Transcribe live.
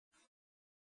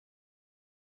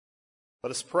Let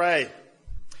us pray.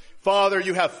 Father,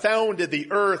 you have founded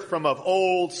the earth from of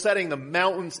old, setting the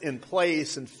mountains in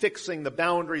place and fixing the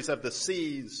boundaries of the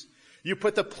seas. You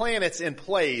put the planets in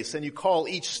place and you call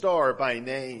each star by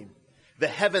name. The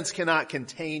heavens cannot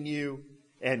contain you,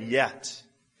 and yet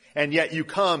you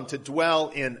come to dwell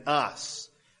in us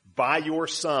by your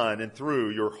Son and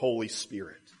through your Holy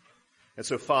Spirit. And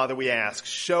so, Father, we ask,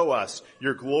 show us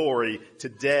your glory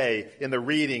today in the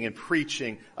reading and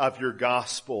preaching of your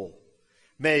gospel.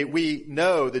 May we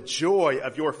know the joy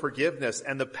of your forgiveness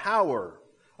and the power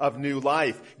of new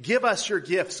life. Give us your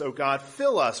gifts, O God.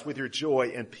 Fill us with your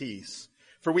joy and peace.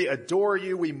 For we adore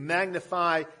you. We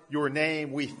magnify your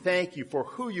name. We thank you for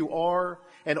who you are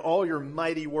and all your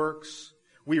mighty works.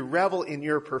 We revel in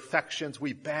your perfections.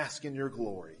 We bask in your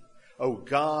glory. O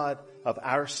God of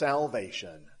our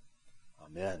salvation.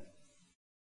 Amen.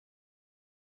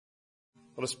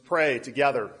 Let us pray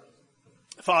together.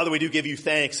 Father, we do give you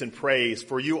thanks and praise,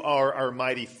 for you are our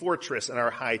mighty fortress and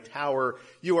our high tower.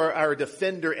 You are our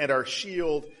defender and our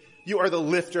shield. You are the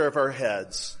lifter of our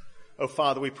heads. Oh,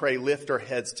 Father, we pray, lift our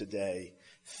heads today.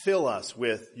 Fill us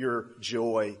with your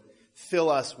joy. Fill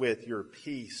us with your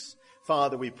peace.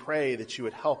 Father, we pray that you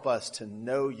would help us to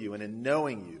know you, and in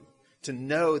knowing you, to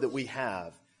know that we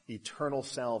have eternal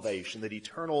salvation, that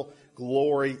eternal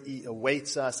glory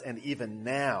awaits us, and even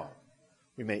now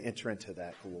we may enter into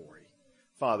that glory.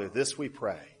 Father, this we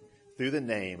pray through the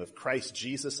name of Christ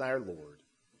Jesus our Lord.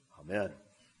 Amen.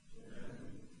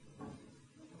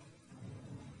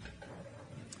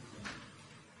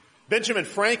 Benjamin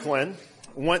Franklin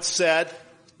once said,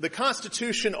 "The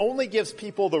Constitution only gives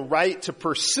people the right to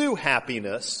pursue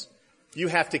happiness. You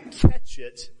have to catch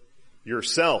it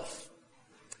yourself."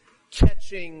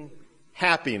 Catching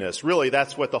happiness. Really,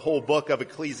 that's what the whole book of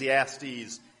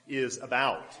Ecclesiastes is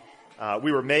about.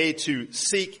 We were made to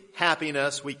seek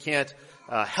happiness. We can't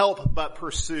help but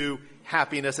pursue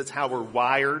happiness. It's how we're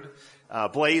wired.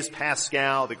 Blaise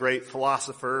Pascal, the great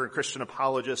philosopher and Christian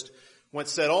apologist,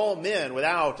 once said, "All men,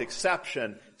 without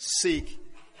exception, seek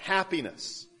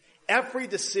happiness." Every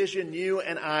decision you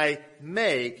and I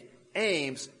make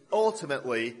aims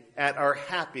ultimately at our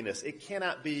happiness. It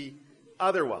cannot be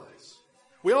otherwise.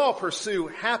 We all pursue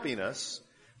happiness,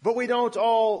 but we don't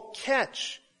all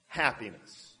catch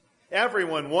happiness.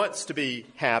 Everyone wants to be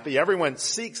happy. Everyone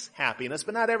seeks happiness,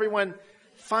 but not everyone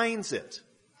finds it.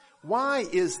 Why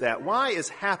is that? Why is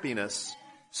happiness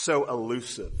so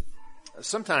elusive?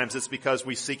 Sometimes it's because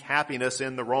we seek happiness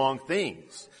in the wrong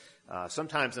things.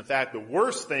 Sometimes, in fact, the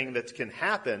worst thing that can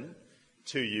happen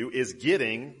to you is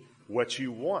getting what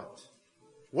you want.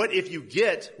 What if you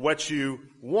get what you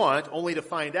want only to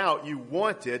find out you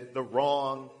wanted the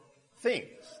wrong things?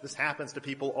 This happens to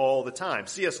people all the time.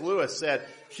 C.S. Lewis said,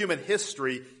 human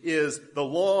history is the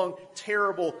long,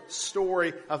 terrible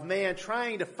story of man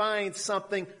trying to find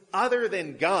something other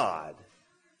than God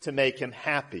to make him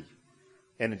happy.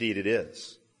 And indeed it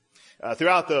is.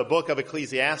 Throughout the book of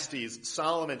Ecclesiastes,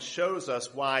 Solomon shows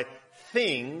us why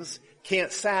things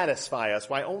can't satisfy us,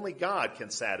 why only God can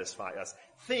satisfy us.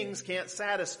 Things can't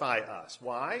satisfy us.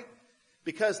 Why?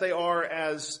 Because they are,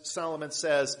 as Solomon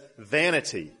says,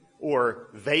 vanity or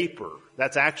vapor.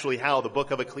 That's actually how the book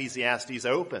of Ecclesiastes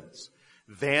opens.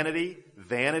 Vanity,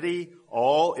 vanity,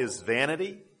 all is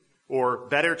vanity. Or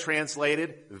better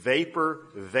translated, vapor,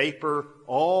 vapor,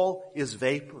 all is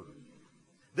vapor.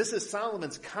 This is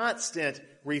Solomon's constant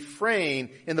refrain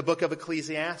in the book of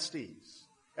Ecclesiastes.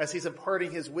 As he's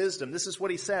imparting his wisdom, this is what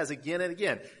he says again and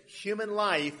again. Human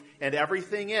life and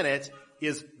everything in it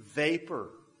is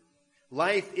vapor.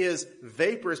 Life is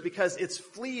vaporous because it's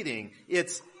fleeting.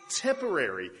 It's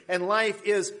temporary. And life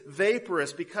is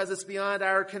vaporous because it's beyond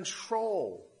our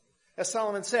control. As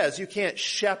Solomon says, you can't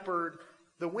shepherd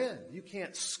the wind. You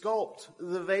can't sculpt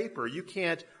the vapor. You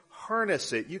can't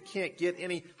harness it. You can't get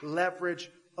any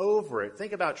leverage over it.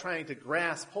 Think about trying to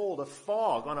grasp hold of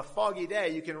fog. On a foggy day,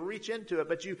 you can reach into it,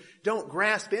 but you don't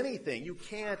grasp anything. You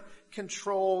can't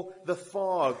control the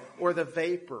fog or the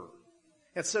vapor.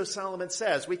 And so Solomon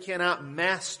says we cannot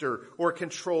master or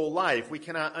control life. We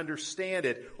cannot understand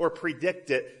it or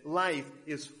predict it. Life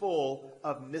is full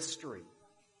of mystery.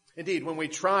 Indeed, when we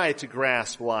try to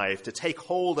grasp life, to take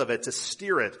hold of it, to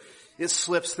steer it, it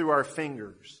slips through our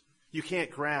fingers. You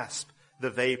can't grasp the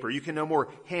vapor. You can no more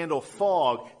handle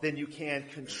fog than you can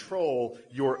control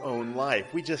your own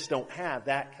life. We just don't have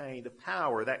that kind of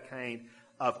power, that kind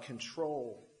of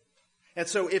control. And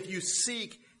so if you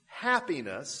seek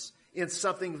happiness in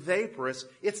something vaporous,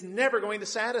 it's never going to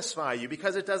satisfy you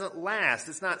because it doesn't last.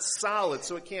 It's not solid,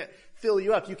 so it can't fill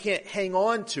you up. You can't hang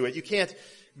on to it. You can't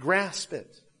grasp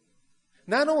it.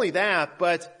 Not only that,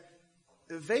 but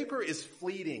vapor is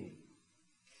fleeting.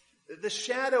 The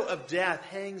shadow of death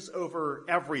hangs over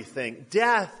everything.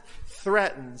 Death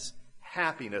threatens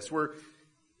happiness. We're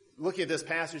looking at this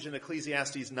passage in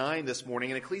Ecclesiastes 9 this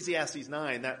morning. In Ecclesiastes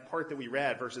 9, that part that we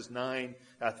read, verses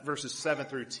 7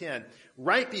 through 10,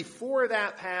 right before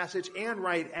that passage and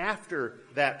right after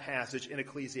that passage in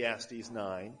Ecclesiastes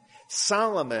 9,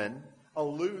 Solomon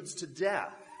alludes to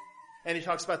death. And he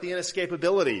talks about the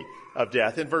inescapability of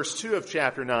death. In verse 2 of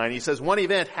chapter 9, he says, one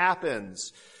event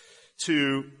happens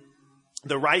to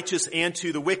the righteous and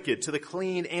to the wicked, to the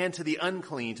clean and to the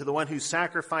unclean, to the one who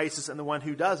sacrifices and the one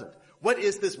who doesn't. What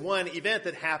is this one event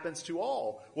that happens to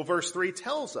all? Well, verse 3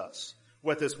 tells us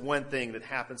what this one thing that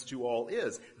happens to all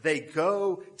is. They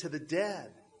go to the dead.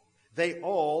 They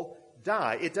all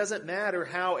die. It doesn't matter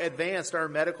how advanced our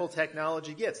medical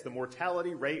technology gets. The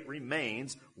mortality rate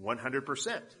remains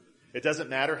 100%. It doesn't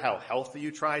matter how healthy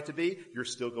you try to be. You're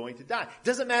still going to die. It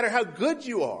doesn't matter how good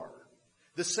you are.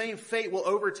 The same fate will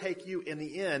overtake you in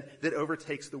the end that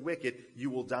overtakes the wicked. You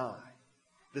will die.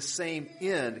 The same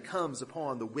end comes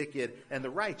upon the wicked and the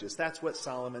righteous. That's what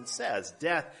Solomon says.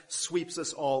 Death sweeps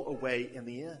us all away in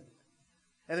the end.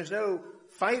 And there's no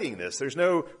fighting this. There's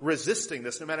no resisting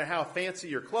this. No matter how fancy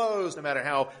your clothes, no matter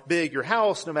how big your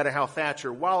house, no matter how fat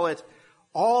your wallet,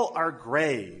 all our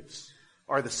graves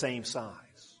are the same size.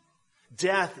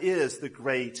 Death is the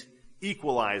great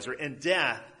equalizer, and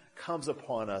death comes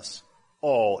upon us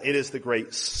all. It is the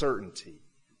great certainty.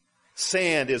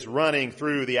 Sand is running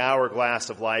through the hourglass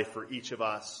of life for each of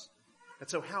us. And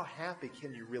so how happy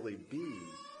can you really be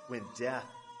when death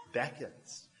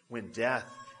beckons, when death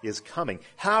is coming?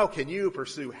 How can you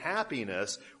pursue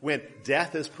happiness when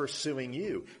death is pursuing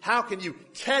you? How can you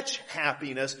catch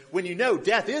happiness when you know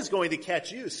death is going to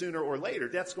catch you sooner or later?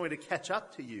 Death's going to catch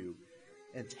up to you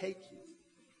and take you.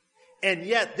 And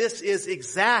yet this is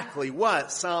exactly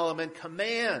what Solomon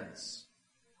commands.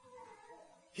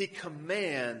 He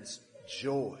commands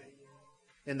joy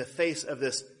in the face of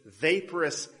this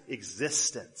vaporous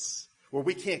existence where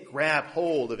we can't grab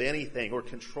hold of anything or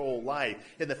control life.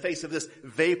 In the face of this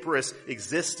vaporous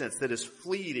existence that is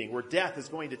fleeting, where death is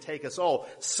going to take us all,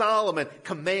 Solomon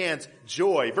commands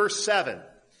joy. Verse 7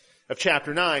 of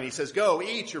chapter 9, he says, go,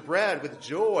 eat your bread with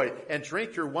joy and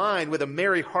drink your wine with a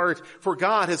merry heart, for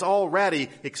God has already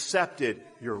accepted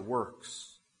your works.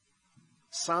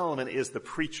 Solomon is the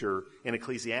preacher in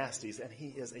Ecclesiastes, and he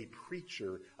is a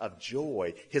preacher of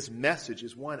joy. His message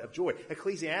is one of joy.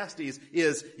 Ecclesiastes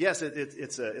is, yes,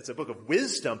 it's a book of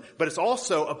wisdom, but it's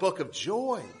also a book of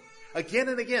joy. Again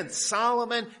and again,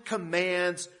 Solomon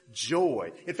commands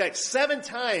joy. In fact, 7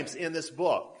 times in this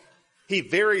book, he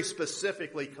very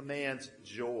specifically commands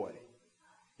joy.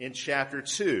 In chapter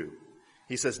 2,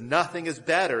 he says, nothing is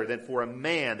better than for a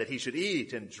man that he should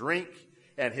eat and drink,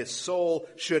 and his soul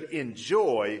should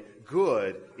enjoy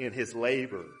good in his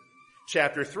labor.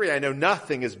 Chapter 3, I know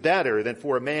nothing is better than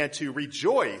for a man to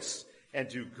rejoice and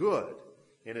do good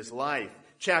in his life.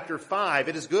 Chapter 5,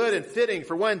 it is good and fitting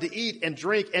for one to eat and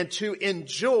drink and to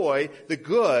enjoy the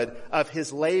good of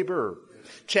his labor.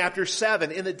 Chapter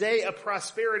 7, in the day of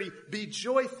prosperity, be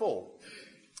joyful.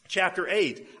 Chapter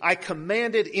 8, I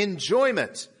commanded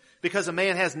enjoyment because a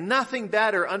man has nothing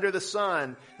better under the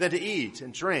sun than to eat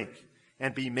and drink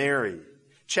and be merry.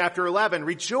 Chapter 11,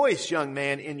 rejoice, young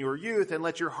man, in your youth, and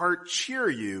let your heart cheer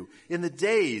you in the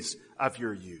days of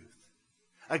your youth.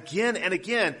 Again and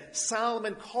again,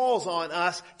 Solomon calls on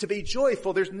us to be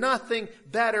joyful. There's nothing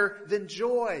better than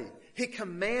joy. He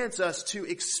commands us to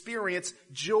experience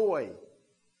joy,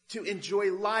 to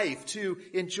enjoy life, to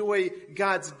enjoy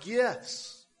God's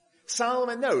gifts.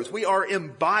 Solomon knows we are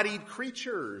embodied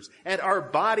creatures, and our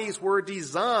bodies were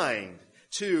designed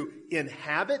to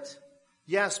inhabit,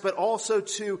 yes, but also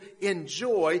to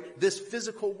enjoy this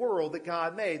physical world that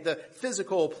God made. The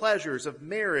physical pleasures of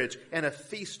marriage and of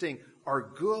feasting are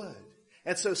good.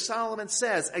 And so Solomon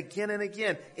says again and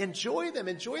again, enjoy them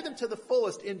to the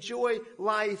fullest. Enjoy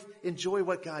life. Enjoy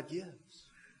what God gives.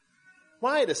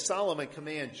 Why does Solomon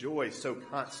command joy so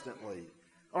constantly?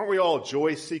 Aren't we all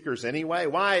joy seekers anyway?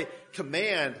 Why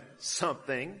command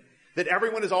something that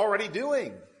everyone is already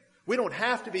doing? We don't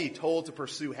have to be told to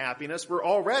pursue happiness. We're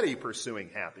already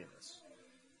pursuing happiness.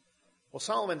 Well,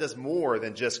 Solomon does more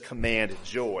than just command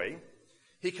joy.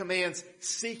 He commands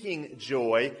seeking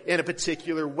joy in a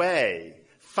particular way,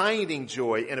 finding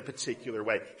joy in a particular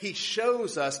way. He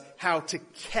shows us how to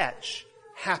catch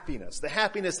happiness, the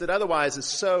happiness that otherwise is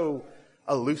so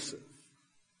elusive.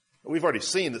 We've already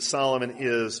seen that Solomon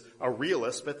is a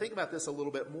realist, but think about this a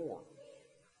little bit more.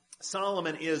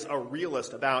 Solomon is a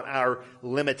realist about our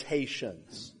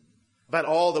limitations. about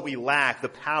all that we lack, the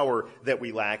power that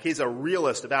we lack. He's a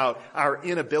realist about our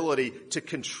inability to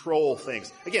control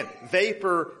things. Again,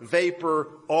 vapor,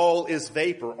 all is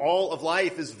vapor. All of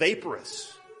life is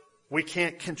vaporous. We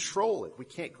can't control it. We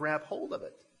can't grab hold of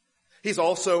it. He's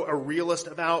also a realist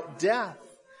about death.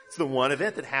 It's the one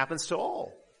event that happens to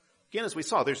all. Again, as we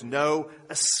saw, there's no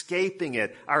escaping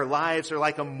it. Our lives are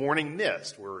like a morning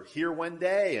mist. We're here one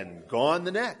day and gone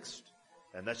the next.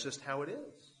 And that's just how it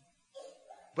is.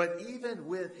 But even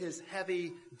with his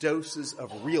heavy doses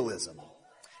of realism,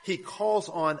 he calls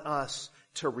on us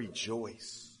to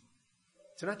rejoice.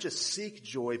 To not just seek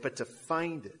joy, but to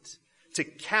find it. To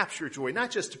capture joy.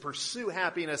 Not just to pursue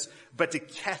happiness, but to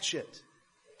catch it.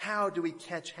 How do we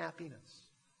catch happiness?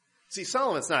 See,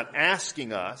 Solomon's not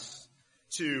asking us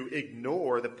to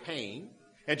ignore the pain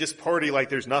and just party like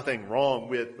there's nothing wrong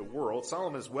with the world.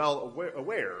 Solomon is well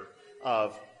aware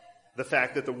of the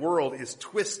fact that the world is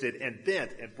twisted and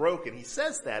bent and broken. He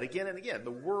says that again and again.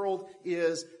 The world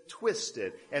is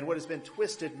twisted, and what has been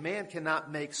twisted, man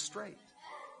cannot make straight.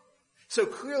 So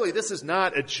clearly this is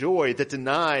not a joy that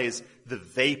denies the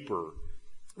vapor.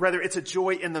 Rather, it's a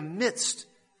joy in the midst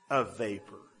of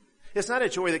vapor. It's not a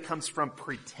joy that comes from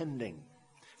pretending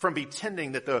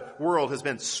that the world has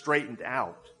been straightened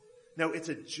out. No, it's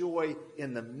a joy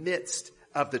in the midst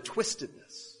of the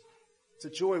twistedness. It's a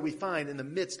joy we find in the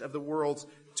midst of the world's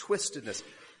twistedness.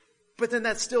 But then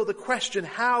that's still the question,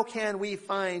 how can we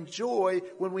find joy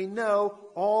when we know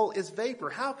all is vapor?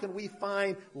 How can we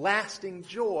find lasting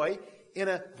joy in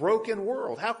a broken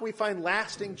world? How can we find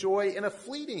lasting joy in a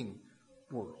fleeting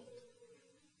world?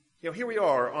 Here we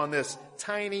are on this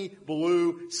tiny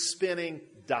blue spinning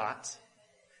dot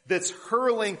that's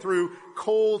hurling through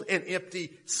cold and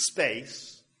empty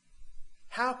space.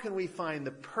 How can we find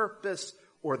the purpose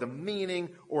or the meaning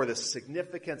or the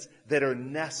significance that are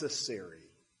necessary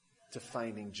to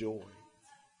finding joy?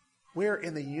 Where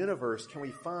in the universe can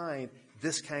we find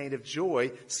this kind of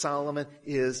joy Solomon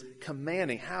is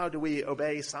commanding? How do we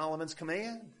obey Solomon's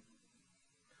command?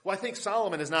 Well, I think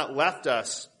Solomon has not left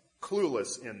us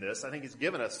clueless in this. I think he's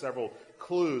given us several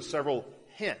clues, several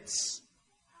hints,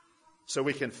 so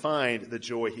we can find the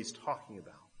joy he's talking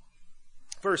about.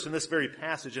 First, in this very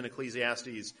passage in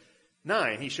Ecclesiastes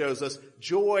 9, he shows us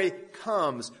joy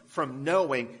comes from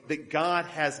knowing that God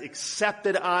has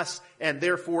accepted us and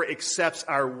therefore accepts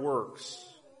our works.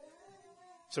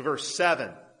 So verse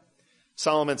 7,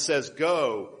 Solomon says,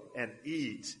 go and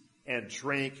eat and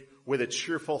drink with a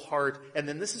cheerful heart. And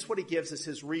then this is what he gives us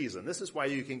his reason. This is why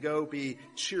you can go be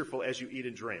cheerful as you eat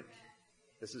and drink.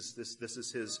 This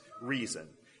is his reason.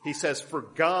 He says, for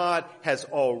God has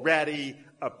already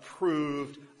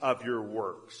approved of your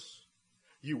works.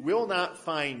 You will not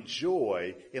find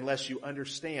joy unless you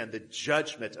understand the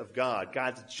judgment of God.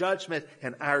 God's judgment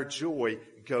and our joy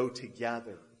go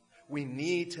together. We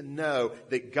need to know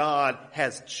that God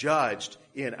has judged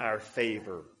in our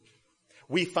favor.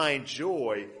 We find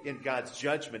joy in God's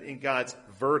judgment, in God's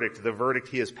verdict, the verdict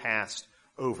he has passed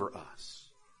over us.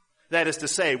 That is to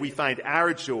say, we find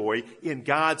our joy in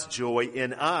God's joy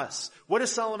in us. What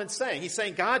is Solomon saying? He's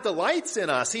saying God delights in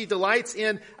us. He delights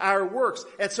in our works.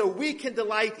 And so we can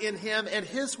delight in him and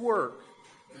his work.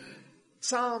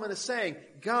 Solomon is saying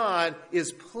God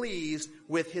is pleased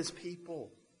with his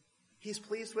people. He's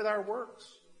pleased with our works.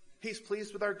 He's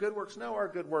pleased with our good works. No, our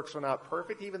good works are not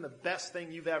perfect. Even the best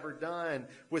thing you've ever done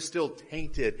was still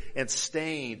tainted and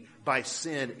stained by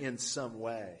sin in some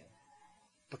way.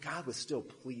 But God was still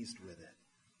pleased with it.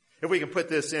 If we can put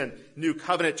this in New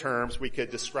Covenant terms, we could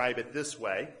describe it this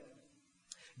way.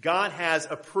 God has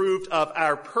approved of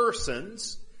our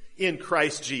persons in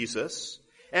Christ Jesus,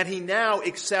 and he now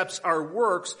accepts our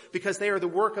works because they are the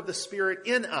work of the Spirit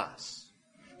in us.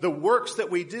 The works that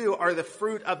we do are the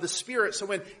fruit of the Spirit. So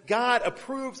when God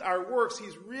approves our works,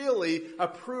 he's really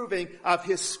approving of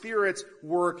his Spirit's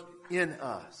work in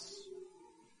us.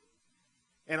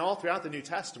 And all throughout the New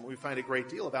Testament, we find a great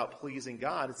deal about pleasing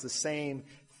God. It's the same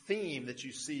theme that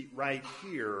you see right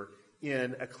here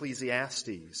in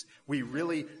Ecclesiastes. We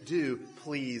really do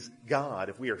please God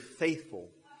if we are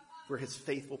faithful. If we're his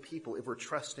faithful people, if we're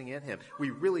trusting in him. We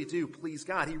really do please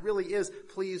God. He really is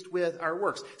pleased with our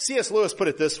works. C.S. Lewis put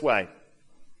it this way.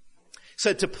 He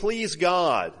said, to please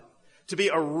God, to be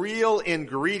a real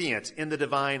ingredient in the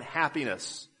divine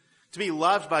happiness, to be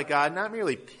loved by God, not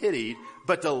merely pitied,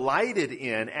 but delighted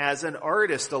in as an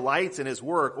artist delights in his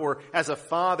work, or as a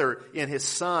father in his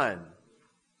son.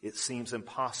 It seems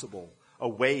impossible, a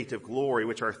weight of glory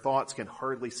which our thoughts can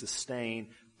hardly sustain,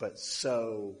 but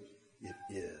so it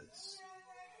is.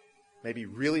 It may be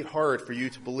really hard for you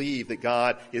to believe that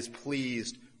God is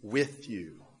pleased with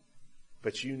you.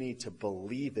 But you need to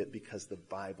believe it because the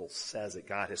Bible says it.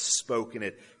 God has spoken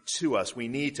it to us. We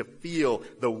need to feel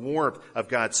the warmth of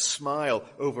God's smile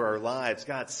over our lives,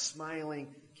 God's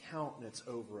smiling countenance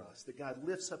over us, that God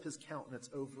lifts up his countenance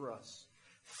over us.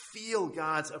 Feel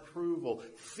God's approval.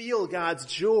 Feel God's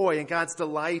joy and God's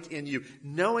delight in you,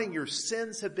 knowing your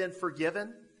sins have been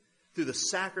forgiven through the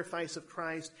sacrifice of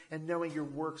Christ and knowing your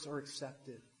works are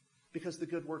accepted because the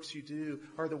good works you do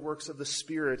are the works of the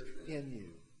Spirit in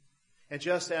you. And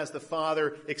just as the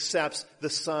Father accepts the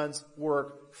Son's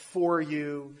work for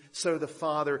you, so the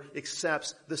Father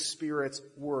accepts the Spirit's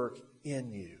work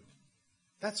in you.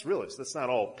 That's not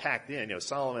all packed in.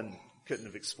 Solomon couldn't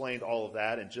have explained all of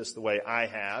that in just the way I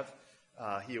have.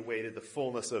 He awaited the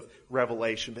fullness of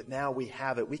revelation, but now we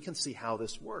have it. We can see how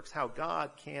this works, how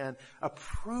God can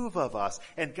approve of us.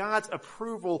 And God's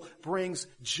approval brings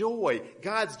joy.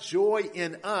 God's joy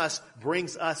in us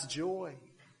brings us joy.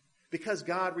 Because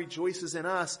God rejoices in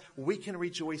us, we can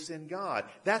rejoice in God.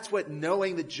 That's what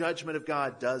knowing the judgment of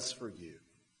God does for you.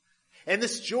 And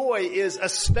this joy is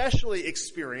especially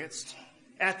experienced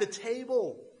at the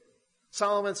table.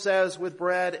 Solomon says, with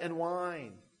bread and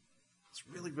wine. It's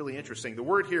really, really interesting. The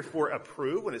word here for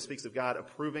approve, when it speaks of God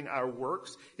approving our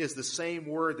works, is the same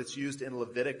word that's used in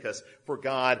Leviticus for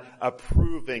God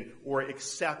approving or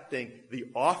accepting the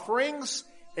offerings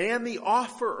and the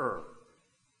offerer.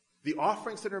 The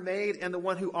offerings that are made and the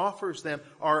one who offers them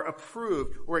are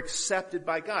approved or accepted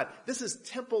by God. This is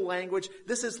temple language.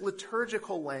 This is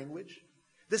liturgical language.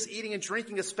 This eating and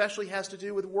drinking especially has to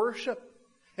do with worship.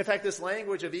 In fact, this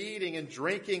language of eating and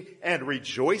drinking and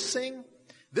rejoicing,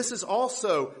 this is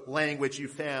also language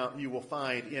you will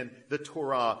find in the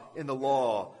Torah, in the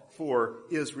law for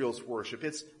Israel's worship.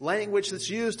 It's language that's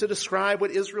used to describe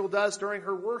what Israel does during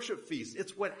her worship feast.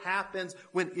 It's what happens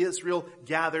when Israel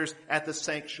gathers at the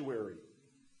sanctuary.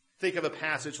 Think of a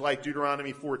passage like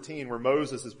Deuteronomy 14 where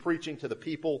Moses is preaching to the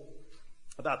people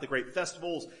about the great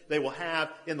festivals they will have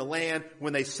in the land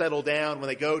when they settle down, when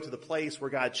they go to the place where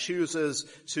God chooses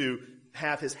to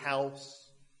have his house.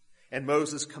 And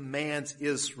Moses commands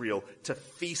Israel to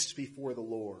feast before the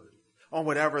Lord on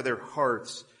whatever their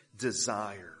hearts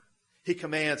desire. He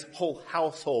commands whole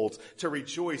households to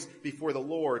rejoice before the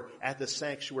Lord at the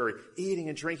sanctuary, eating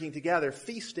and drinking together,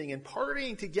 feasting and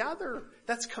partying together.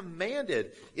 That's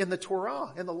commanded in the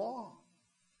Torah, in the law.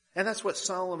 And that's what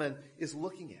Solomon is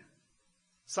looking at.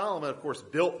 Solomon, of course,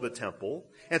 built the temple,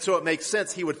 and so it makes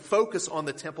sense he would focus on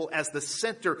the temple as the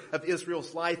center of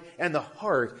Israel's life and the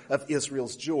heart of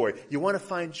Israel's joy. You want to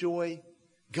find joy?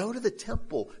 Go to the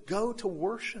temple. Go to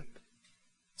worship.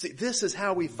 See, this is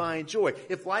how we find joy.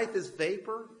 If life is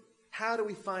vapor, how do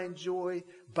we find joy?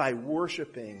 By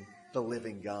worshiping the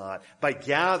living God, by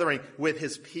gathering with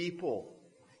his people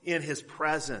in his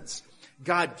presence.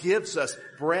 God gives us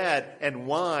bread and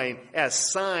wine as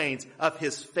signs of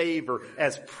his favor,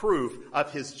 as proof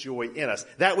of his joy in us.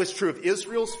 That was true of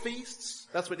Israel's feasts.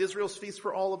 That's what Israel's feasts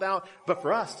were all about. But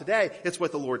for us today, it's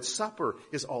what the Lord's Supper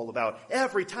is all about.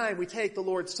 Every time we take the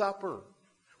Lord's Supper,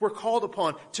 we're called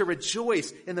upon to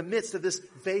rejoice in the midst of this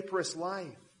vaporous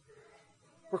life.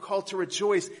 We're called to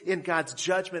rejoice in God's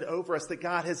judgment over us, that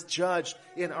God has judged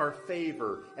in our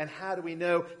favor. And how do we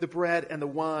know? The bread and the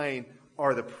wine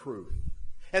are the proof.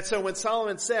 And so when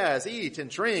Solomon says, eat and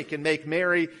drink and make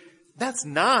merry, that's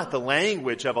not the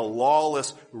language of a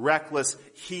lawless, reckless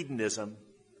hedonism.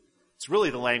 It's really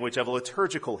the language of a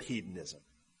liturgical hedonism.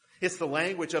 It's the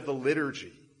language of the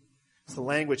liturgy. It's the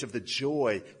language of the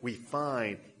joy we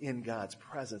find in God's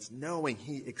presence, knowing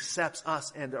he accepts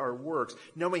us and our works,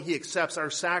 knowing he accepts our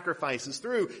sacrifices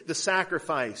through the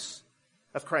sacrifice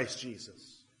of Christ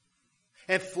Jesus.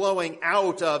 And flowing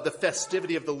out of the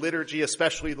festivity of the liturgy,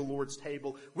 especially the Lord's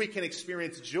table, we can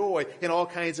experience joy in all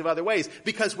kinds of other ways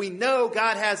because we know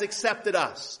God has accepted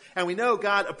us and we know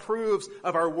God approves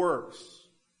of our works.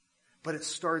 But it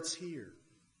starts here.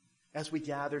 As we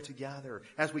gather together,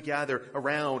 as we gather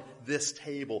around this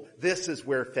table, this is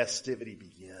where festivity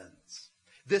begins.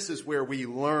 This is where we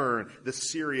learn the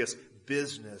serious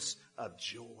business of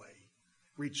joy.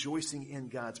 Rejoicing in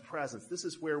God's presence. This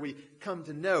is where we come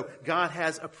to know God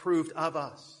has approved of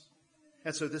us.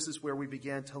 And so this is where we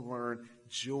begin to learn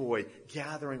joy,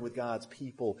 gathering with God's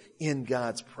people in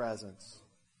God's presence,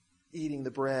 eating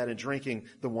the bread and drinking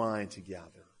the wine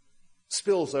together.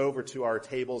 Spills over to our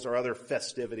tables, our other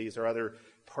festivities, our other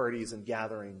parties and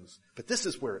gatherings. But this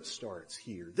is where it starts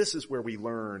here. This is where we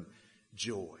learn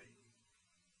joy.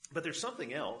 But there's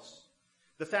something else.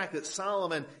 The fact that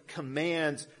Solomon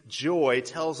commands joy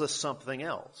tells us something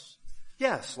else.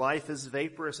 Yes, life is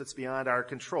vaporous. It's beyond our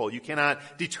control. You cannot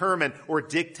determine or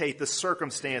dictate the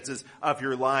circumstances of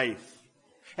your life.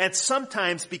 And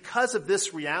sometimes, because of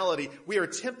this reality, we are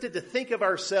tempted to think of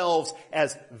ourselves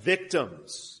as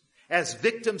victims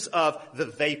of the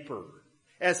vapor,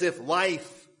 as if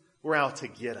life were out to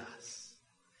get us,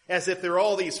 as if there are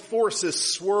all these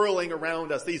forces swirling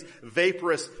around us, these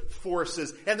vaporous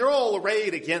forces, and they're all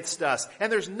arrayed against us,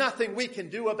 and there's nothing we can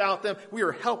do about them. We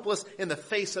are helpless in the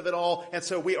face of it all, and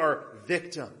so we are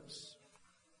victims.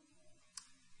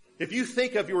 If you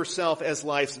think of yourself as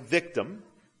life's victim,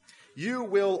 you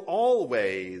will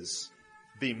always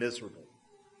be miserable.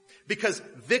 Because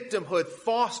victimhood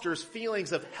fosters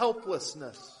feelings of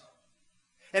helplessness.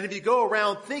 And if you go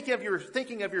around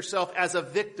thinking of yourself as a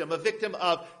victim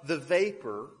of the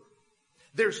vapor,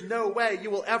 there's no way you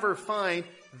will ever find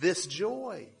this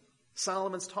joy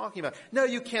Solomon's talking about. No,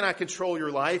 you cannot control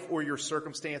your life or your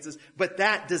circumstances, but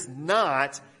that does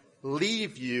not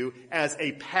leave you as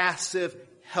a passive,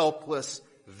 helpless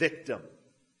victim.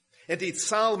 Indeed,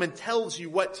 Solomon tells you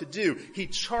what to do. He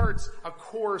charts a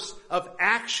course of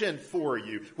action for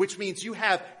you, which means you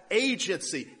have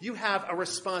agency. You have a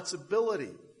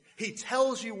responsibility. He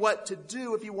tells you what to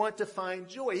do if you want to find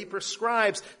joy. He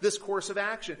prescribes this course of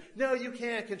action. No, you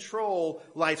can't control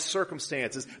life's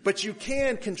circumstances, but you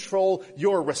can control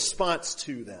your response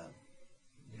to them.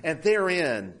 And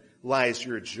therein lies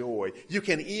your joy. You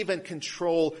can even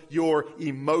control your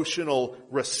emotional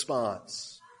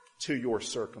response to your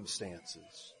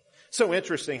circumstances. So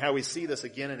interesting how we see this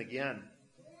again and again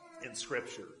in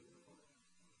Scripture.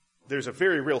 There's a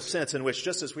very real sense in which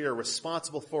just as we are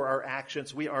responsible for our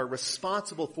actions, we are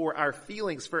responsible for our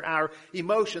feelings, for our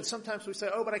emotions. Sometimes we say,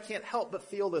 oh, but I can't help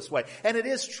but feel this way. And it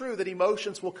is true that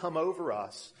emotions will come over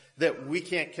us that we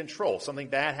can't control. Something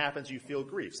bad happens, you feel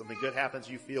grief. Something good happens,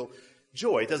 you feel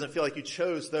joy. It doesn't feel like you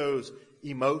chose those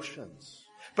emotions.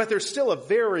 But there's still a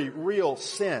very real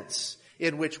sense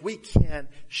in which we can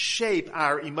shape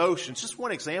our emotions. Just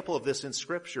one example of this in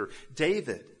Scripture.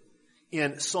 David,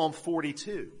 in Psalm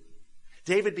 42.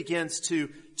 David begins to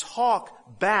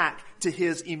talk back to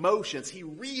his emotions. He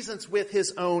reasons with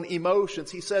his own emotions.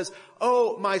 He says,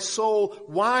 oh, my soul,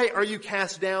 why are you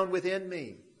cast down within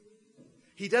me?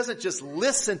 He doesn't just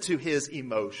listen to his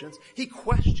emotions. He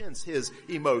questions his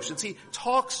emotions. He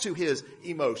talks to his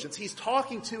emotions. He's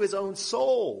talking to his own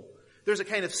soul. There's a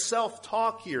kind of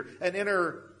self-talk here, an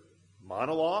inner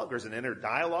monologue or an inner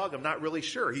dialogue. I'm not really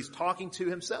sure. He's talking to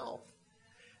himself.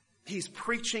 He's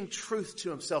preaching truth to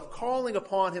himself, calling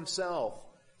upon himself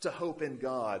to hope in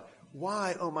God.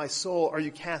 Why, oh my soul, are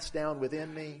you cast down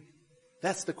within me?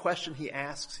 That's the question he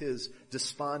asks his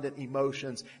despondent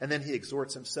emotions, and then he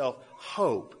exhorts himself,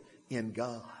 hope in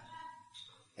God.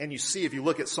 And you see, if you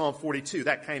look at Psalm 42,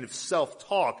 that kind of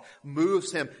self-talk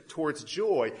moves him towards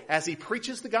joy as he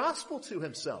preaches the gospel to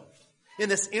himself. In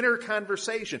this inner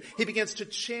conversation, he begins to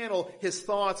channel his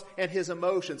thoughts and his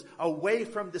emotions away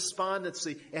from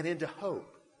despondency and into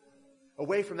hope.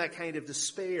 Away from that kind of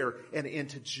despair and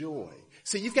into joy.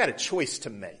 So you've got a choice to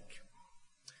make.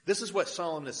 This is what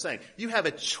Solomon is saying. You have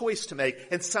a choice to make,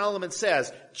 and Solomon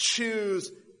says,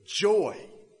 choose joy.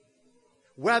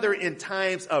 Whether in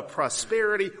times of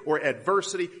prosperity or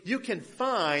adversity, you can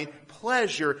find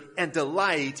pleasure and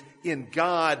delight in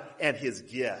God and His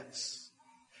gifts.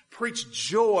 Preach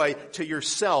joy to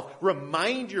yourself.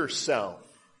 Remind yourself.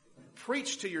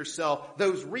 Preach to yourself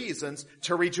those reasons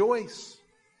to rejoice.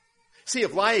 See,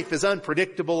 if life is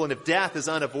unpredictable and if death is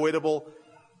unavoidable,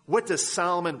 what does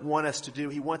Solomon want us to do?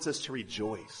 He wants us to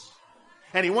rejoice.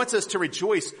 And he wants us to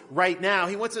rejoice right now.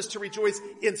 He wants us to rejoice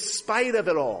in spite of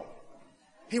it all.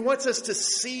 He wants us to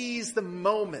seize the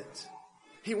moment.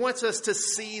 He wants us to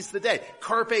seize the day.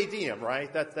 Carpe diem,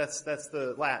 right? That's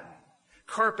the Latin.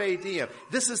 Carpe diem.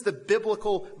 This is the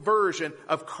biblical version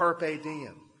of carpe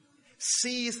diem.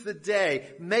 Seize the day.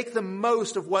 Make the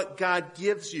most of what God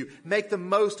gives you. Make the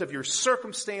most of your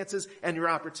circumstances and your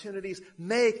opportunities.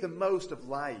 Make the most of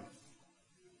life.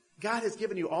 God has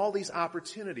given you all these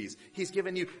opportunities. He's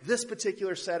given you this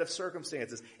particular set of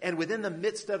circumstances. And within the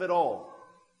midst of it all,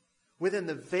 within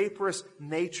the vaporous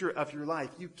nature of your life,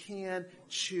 you can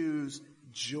choose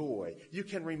joy. You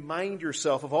can remind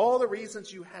yourself of all the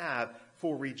reasons you have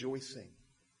for rejoicing.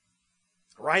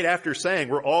 Right after saying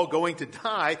we're all going to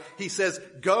die, he says,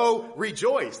 go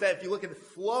rejoice. That if you look at the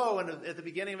flow at the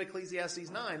beginning of Ecclesiastes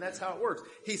 9, that's how it works.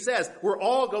 He says, we're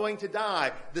all going to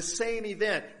die. The same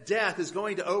event, death, is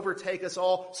going to overtake us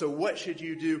all. So what should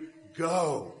you do?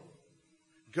 Go.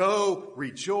 Go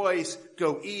rejoice.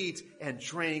 Go eat and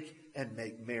drink and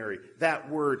make merry. That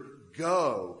word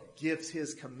go gives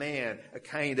his command a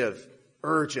kind of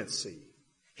urgency.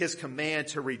 His command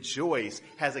to rejoice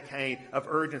has a kind of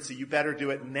urgency. You better do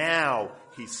it now,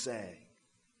 he's saying.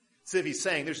 So if he's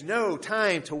saying there's no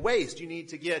time to waste, you need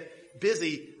to get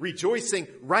busy rejoicing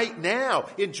right now.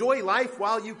 Enjoy life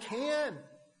while you can.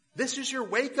 This is your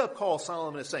wake-up call,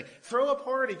 Solomon is saying. Throw a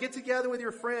party, get together with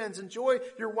your friends, enjoy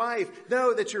your wife.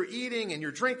 Know that you're eating and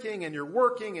you're drinking and you're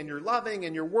working and you're loving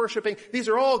and you're worshiping. These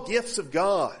are all gifts of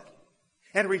God.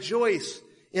 And rejoice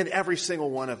in every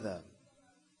single one of them.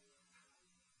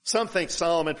 Some think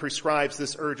Solomon prescribes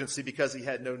this urgency because he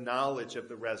had no knowledge of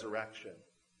the resurrection.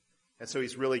 And so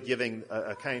he's really giving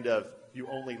a kind of you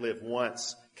only live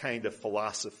once kind of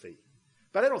philosophy.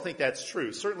 But I don't think that's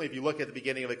true. Certainly if you look at the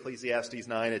beginning of Ecclesiastes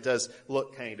 9, it does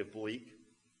look kind of bleak.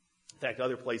 In fact,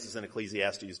 other places in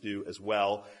Ecclesiastes do as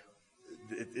well.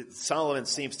 Solomon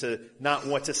seems to not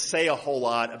want to say a whole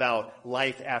lot about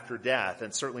life after death,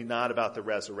 and certainly not about the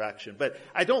resurrection. But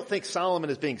I don't think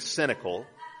Solomon is being cynical.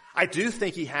 I do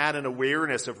think he had an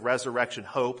awareness of resurrection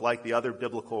hope like the other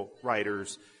biblical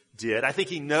writers did. I think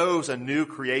he knows a new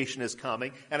creation is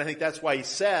coming, and I think that's why he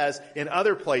says in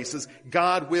other places,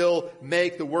 God will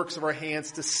make the works of our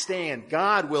hands to stand.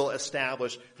 God will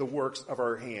establish the works of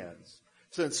our hands.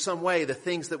 So in some way, the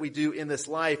things that we do in this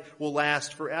life will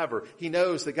last forever. He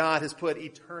knows that God has put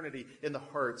eternity in the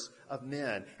hearts of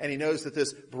men, and he knows that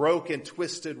this broken,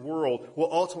 twisted world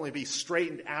will ultimately be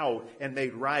straightened out and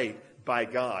made right by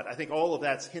God. I think all of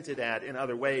that's hinted at in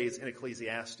other ways in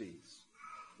Ecclesiastes.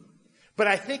 But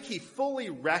I think he fully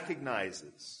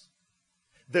recognizes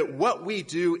that what we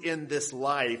do in this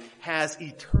life has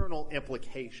eternal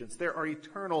implications. There are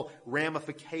eternal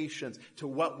ramifications to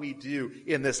what we do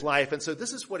in this life. And so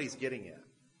this is what he's getting at.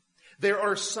 There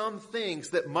are some things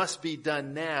that must be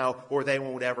done now or they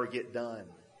won't ever get done.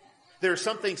 There are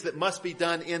some things that must be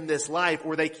done in this life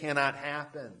or they cannot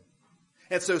happen.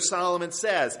 And so Solomon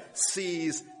says,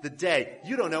 seize the day.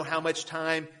 You don't know how much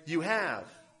time you have.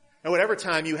 And whatever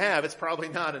time you have, it's probably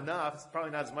not enough. It's probably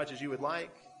not as much as you would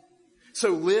like. So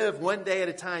live one day at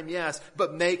a time, yes,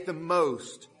 but make the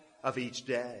most of each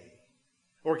day.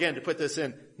 Or again, to put this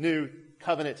in New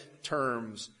Covenant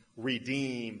terms,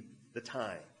 redeem the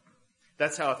time.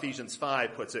 That's how Ephesians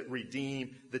 5 puts it,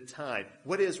 redeem the time.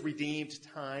 What is redeemed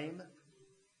time?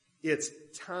 It's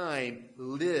time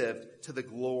lived to the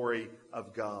glory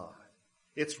of God.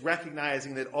 It's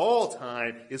recognizing that all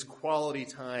time is quality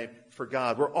time for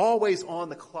God. We're always on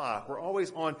the clock. We're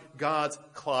always on God's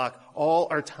clock. All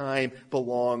our time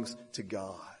belongs to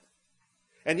God.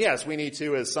 And yes, we need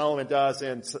to, as Solomon does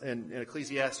in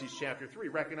Ecclesiastes chapter 3,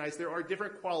 recognize there are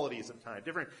different qualities of time,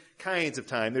 different kinds of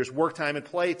time. There's work time and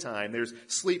play time. There's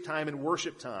sleep time and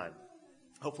worship time.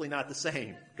 Hopefully not the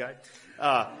same, okay?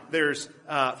 There's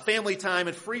family time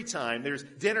and free time. There's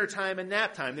dinner time and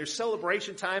nap time. There's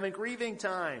celebration time and grieving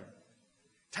time.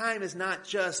 Time is not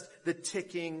just the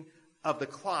ticking of the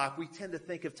clock. We tend to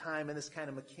think of time in this kind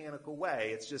of mechanical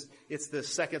way. It's the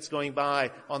seconds going by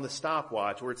on the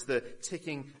stopwatch, or it's the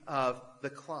ticking of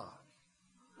the clock.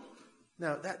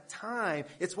 Now, that time,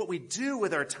 it's what we do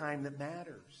with our time that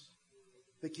matters,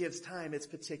 that gives time its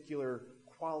particular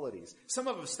qualities. Some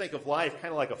of us think of life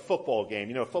kind of like a football game.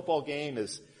 You know, a football game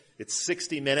it's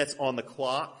 60 minutes on the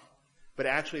clock, but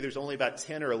actually there's only about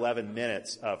 10 or 11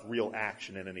 minutes of real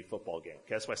action in any football game.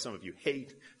 Okay? That's why some of you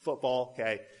hate football,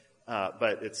 okay?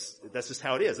 But that's just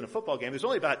how it is. In a football game, there's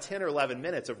only about 10 or 11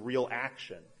 minutes of real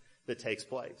action that takes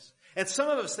place. And some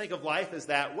of us think of life as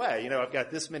that way. You know, I've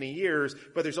got this many years,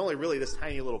 but there's only really this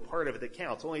tiny little part of it that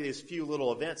counts. Only these few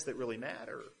little events that really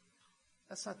matter.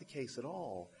 That's not the case at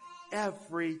all.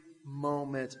 Every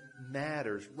moment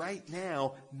matters. Right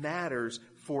now matters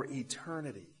for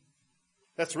eternity.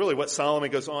 That's really what Solomon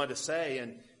goes on to say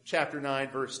in chapter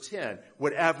 9, verse 10.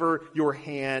 Whatever your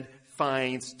hand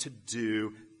finds to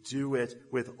do, do it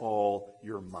with all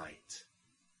your might.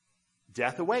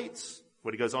 Death awaits.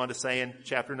 What he goes on to say in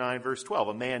chapter 9, verse 12.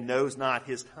 A man knows not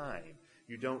his time.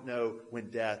 You don't know when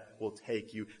death will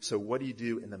take you. So what do you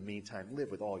do in the meantime?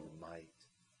 Live with all your might.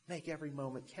 Make every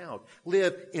moment count.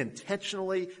 Live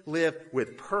intentionally. Live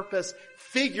with purpose.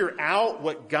 Figure out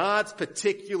what God's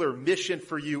particular mission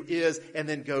for you is, and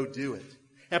then go do it.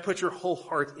 And put your whole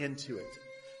heart into it.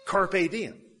 Carpe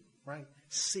diem, right?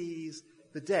 Seize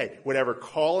the day. Whatever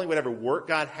calling, whatever work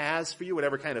God has for you,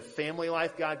 whatever kind of family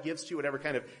life God gives to you, whatever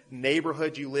kind of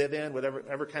neighborhood you live in,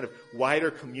 whatever kind of wider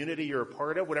community you're a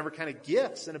part of, whatever kind of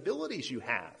gifts and abilities you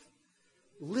have.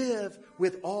 Live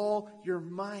with all your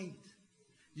might.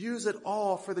 Use it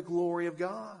all for the glory of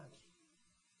God.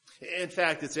 In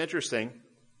fact, it's interesting.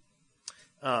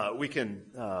 We can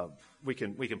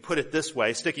put it this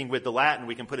way. Sticking with the Latin,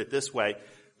 we can put it this way: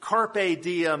 Carpe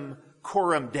diem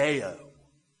coram Deo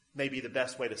may be the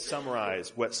best way to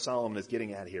summarize what Solomon is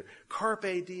getting at here.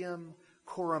 Carpe diem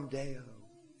coram Deo.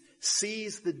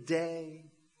 Seize the day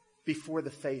before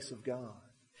the face of God.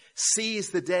 Seize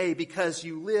the day because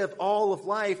you live all of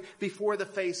life before the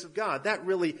face of God. That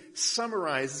really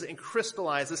summarizes and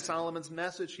crystallizes Solomon's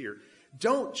message here.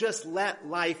 Don't just let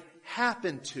life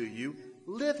happen to you.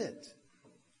 Live it.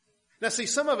 Now see,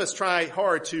 some of us try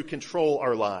hard to control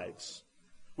our lives.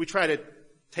 We try to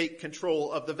take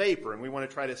control of the vapor, and we want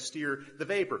to try to steer the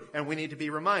vapor. And we need to be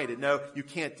reminded, no, you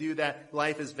can't do that.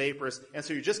 Life is vaporous, and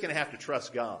so you're just going to have to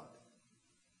trust God.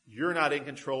 You're not in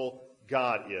control.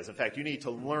 God is. In fact, you need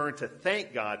to learn to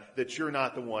thank God that you're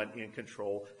not the one in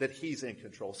control, that He's in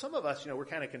control. Some of us, we're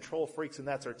kind of control freaks, and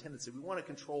that's our tendency. We want to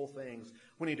control things.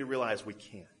 We need to realize we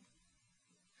can't.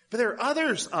 But there are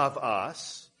others of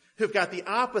us who've got the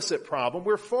opposite problem.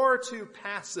 We're far too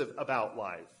passive about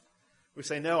life. We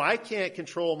say, no, I can't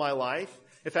control my life.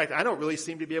 In fact, I don't really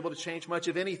seem to be able to change much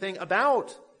of anything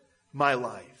about my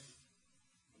life.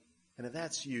 And if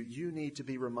that's you, you need to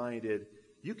be reminded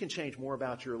you can change more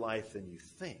about your life than you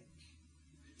think.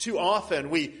 Too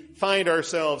often we find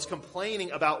ourselves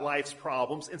complaining about life's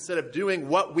problems instead of doing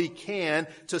what we can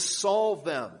to solve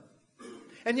them.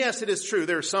 And yes, it is true,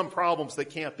 there are some problems that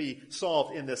can't be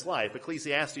solved in this life.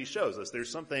 Ecclesiastes shows us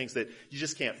there's some things that you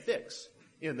just can't fix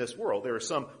in this world. There are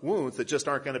some wounds that just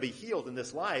aren't going to be healed in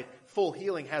this life. Full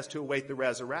healing has to await the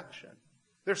resurrection.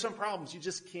 There are some problems you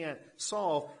just can't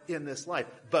solve in this life,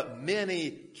 but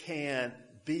many can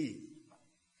be.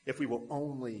 If we will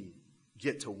only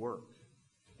get to work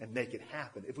and make it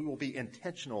happen, if we will be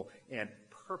intentional and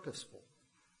purposeful.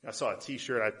 I saw a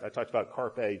t-shirt, I talked about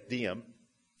Carpe Diem.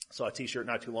 I saw a t-shirt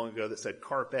not too long ago that said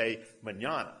Carpe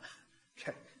Mañana.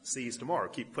 Okay, seize tomorrow,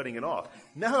 keep putting it off.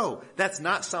 No, that's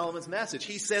not Solomon's message.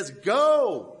 He says,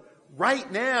 go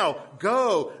right now,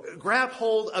 go, grab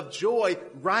hold of joy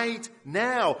right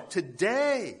now,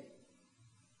 today.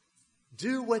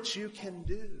 Do what you can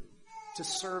do to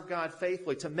serve God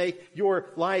faithfully, to make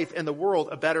your life and the world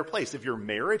a better place. If your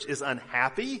marriage is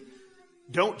unhappy,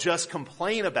 don't just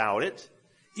complain about it.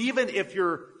 Even if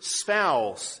your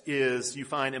spouse is, you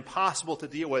find, impossible to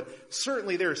deal with,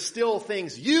 certainly there are still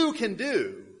things you can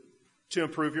do to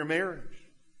improve your marriage.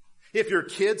 If your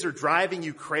kids are driving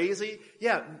you crazy,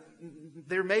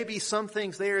 there may be some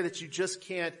things there that you just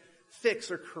can't fix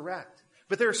or correct.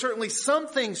 But there are certainly some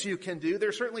things you can do. There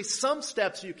are certainly some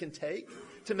steps you can take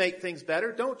to make things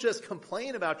better. Don't just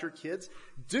complain about your kids.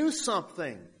 Do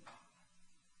something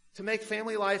to make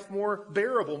family life more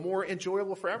bearable, more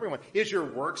enjoyable for everyone. Is your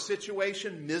work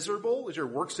situation miserable? Is your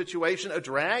work situation a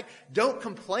drag? Don't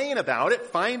complain about it.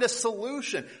 Find a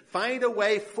solution. Find a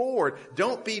way forward.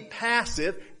 Don't be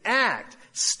passive. Act.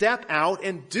 Step out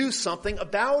and do something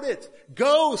about it.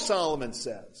 Go, Solomon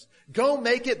says. Go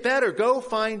make it better. Go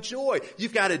find joy.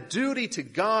 You've got a duty to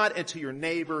God and to your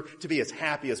neighbor to be as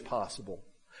happy as possible.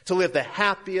 To live the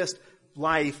happiest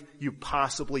life you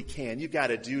possibly can. You've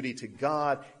got a duty to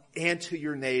God and to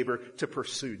your neighbor to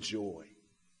pursue joy.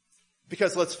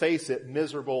 Because let's face it,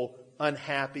 miserable,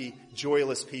 unhappy,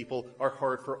 joyless people are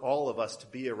hard for all of us to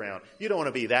be around. You don't want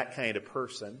to be that kind of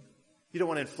person. You don't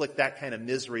want to inflict that kind of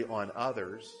misery on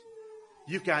others.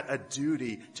 You've got a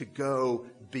duty to go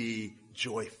be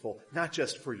joyful, not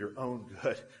just for your own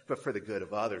good, but for the good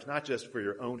of others. Not just for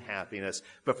your own happiness,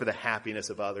 but for the happiness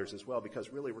of others as well.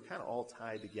 Because really, we're kind of all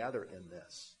tied together in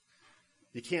this.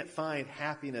 You can't find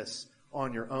happiness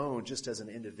on your own just as an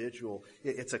individual.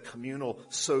 It's a communal,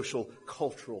 social,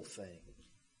 cultural thing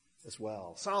as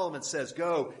well. Solomon says,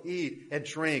 go eat and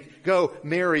drink, go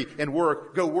marry and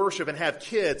work, go worship and have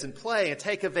kids and play and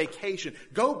take a vacation.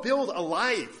 Go build a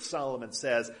life, Solomon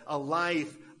says, a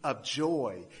life of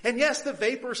joy. And yes, the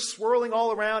vapor's swirling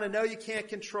all around, and no, you can't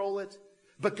control it,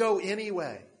 but go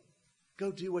anyway.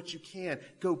 Go do what you can.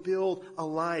 Go build a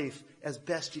life as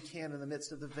best you can in the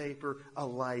midst of the vapor, a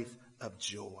life of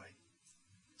joy.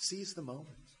 Seize the moment.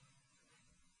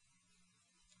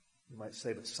 You might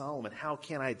say, but Solomon, how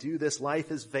can I do this? Life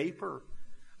is vapor.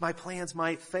 My plans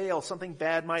might fail. Something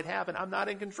bad might happen. I'm not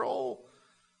in control.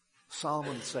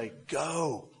 Solomon would say,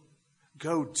 go.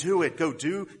 Go do it. Go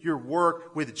do your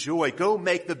work with joy. Go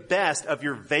make the best of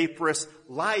your vaporous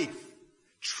life.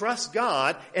 Trust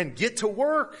God and get to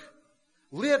work.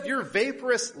 Live your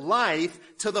vaporous life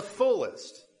to the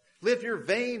fullest. Live your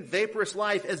vain, vaporous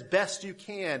life as best you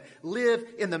can. Live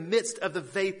in the midst of the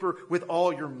vapor with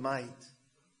all your might.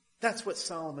 That's what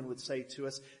Solomon would say to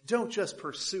us. Don't just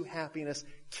pursue happiness.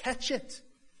 Catch it.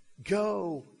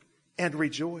 Go and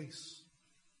rejoice.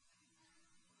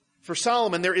 For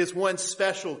Solomon, there is one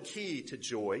special key to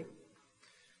joy.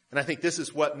 And I think this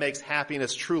is what makes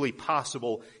happiness truly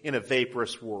possible in a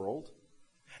vaporous world.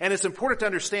 And it's important to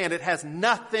understand it has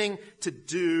nothing to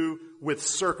do with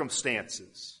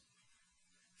circumstances.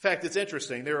 In fact, it's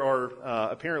interesting. There are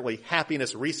apparently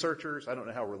happiness researchers. I don't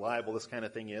know how reliable this kind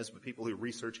of thing is, but people who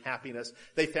research happiness,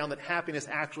 they found that happiness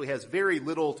actually has very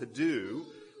little to do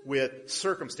with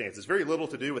circumstances, very little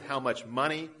to do with how much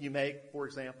money you make, for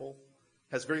example,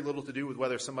 has very little to do with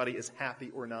whether somebody is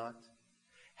happy or not.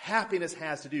 Happiness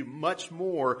has to do much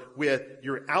more with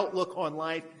your outlook on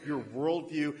life, your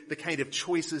worldview, the kind of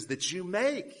choices that you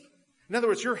make. In other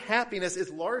words, your happiness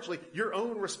is largely your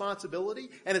own responsibility,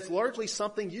 and it's largely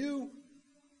something you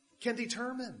can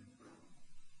determine.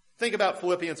 Think about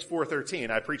Philippians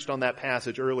 4:13. I preached on that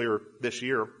passage earlier this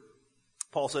year.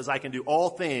 Paul says, I can do all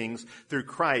things through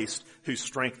Christ who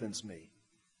strengthens me.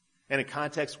 And in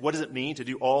context, what does it mean to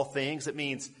do all things? It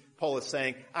means, Paul is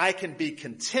saying, I can be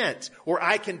content or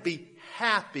I can be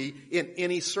happy in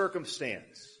any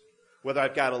circumstance. Whether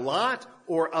I've got a lot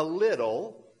or a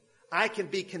little, I can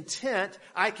be content,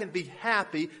 I can be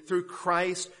happy through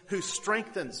Christ who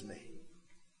strengthens me.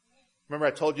 Remember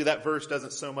I told you that verse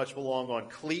doesn't so much belong on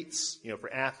cleats,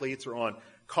 for athletes, or on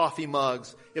coffee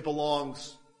mugs. It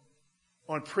belongs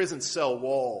on prison cell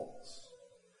walls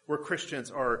where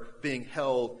Christians are being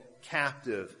held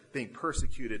captive, being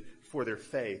persecuted for their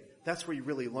faith. That's where you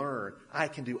really learn, I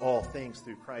can do all things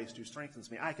through Christ who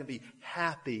strengthens me. I can be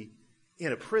happy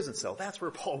in a prison cell. That's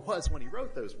where Paul was when he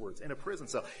wrote those words, in a prison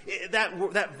cell.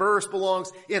 That verse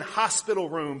belongs in hospital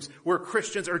rooms where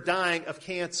Christians are dying of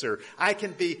cancer. I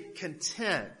can be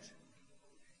content.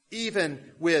 Even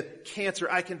with cancer,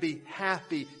 I can be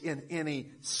happy in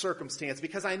any circumstance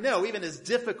because I know, even as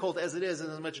difficult as it is and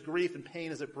as much grief and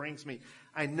pain as it brings me,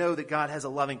 I know that God has a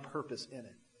loving purpose in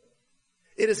it.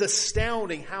 It is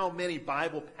astounding how many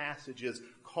Bible passages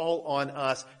call on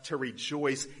us to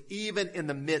rejoice even in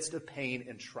the midst of pain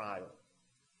and trial.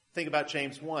 Think about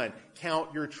James 1.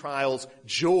 Count your trials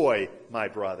joy, my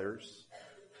brothers.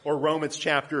 Or Romans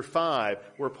chapter 5,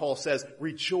 where Paul says,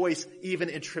 rejoice even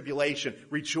in tribulation.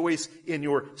 Rejoice in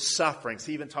your sufferings.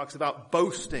 He even talks about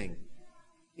boasting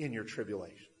in your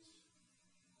tribulations.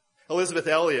 Elizabeth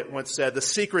Elliot once said, the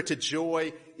secret to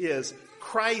joy is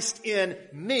Christ in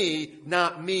me,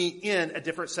 not me in a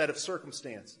different set of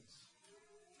circumstances.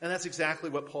 And that's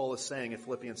exactly what Paul is saying in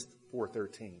Philippians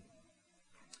 4:13.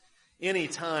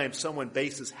 Anytime someone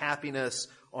bases happiness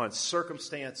on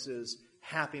circumstances,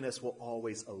 happiness will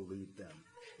always elude them.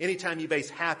 Anytime you base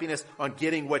happiness on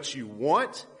getting what you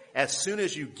want, as soon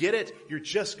as you get it, you're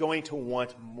just going to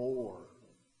want more.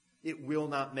 It will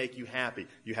not make you happy.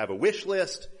 You have a wish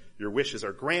list. Your wishes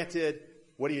are granted.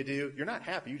 What do? You're not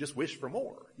happy. You just wish for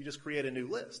more. You just create a new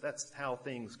list. That's how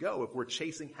things go if we're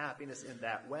chasing happiness in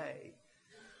that way.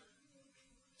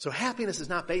 So happiness is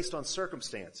not based on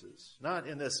circumstances, not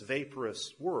in this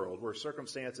vaporous world where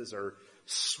circumstances are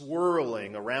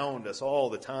swirling around us all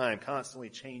the time, constantly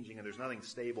changing, and there's nothing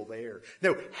stable there.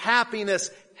 No, happiness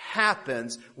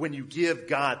happens when you give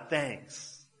God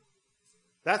thanks.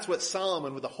 That's what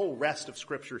Solomon with the whole rest of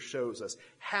Scripture shows us.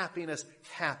 Happiness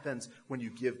happens when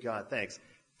you give God thanks.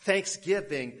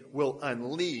 Thanksgiving will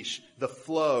unleash the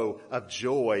flow of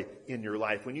joy in your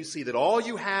life. When you see that all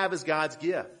you have is God's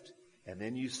gift, and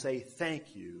then you say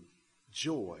thank you,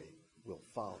 joy will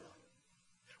follow.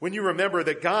 When you remember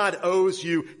that God owes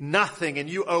you nothing and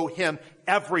you owe Him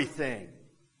everything.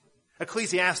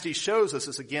 Ecclesiastes shows us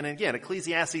this again and again.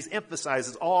 Ecclesiastes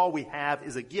emphasizes all we have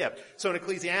is a gift. So in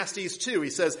Ecclesiastes 2,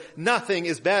 he says, nothing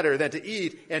is better than to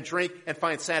eat and drink and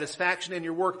find satisfaction in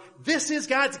your work. This is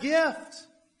God's gift.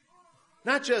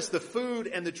 Not just the food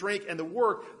and the drink and the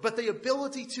work, but the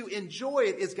ability to enjoy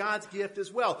it is God's gift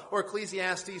as well. Or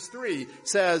Ecclesiastes 3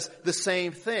 says the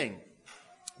same thing.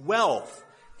 Wealth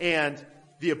and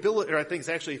the ability, or I think it's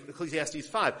actually Ecclesiastes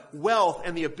 5, wealth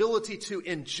and the ability to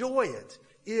enjoy it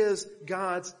is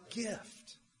God's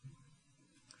gift.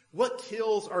 What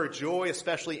kills our joy,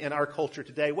 especially in our culture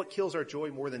today, what kills our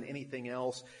joy more than anything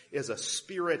else is a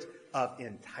spirit of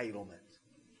entitlement.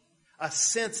 A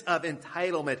sense of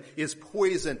entitlement is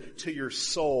poison to your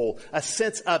soul. A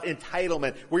sense of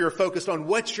entitlement where you're focused on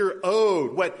what you're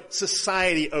owed, what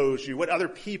society owes you, what other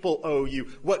people owe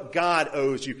you, what God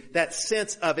owes you. That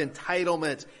sense of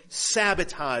entitlement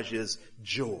sabotages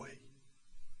joy.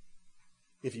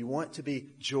 If you want to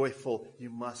be joyful, you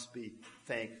must be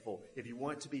thankful. If you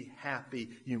want to be happy,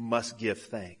 you must give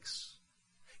thanks.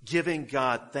 Giving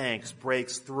God thanks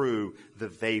breaks through the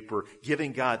vapor.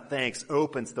 Giving God thanks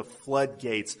opens the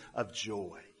floodgates of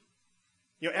joy.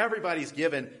 Everybody's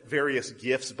given various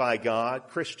gifts by God.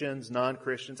 Christians,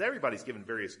 non-Christians, everybody's given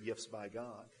various gifts by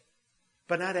God.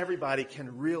 But not everybody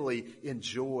can really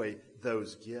enjoy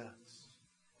those gifts.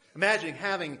 Imagine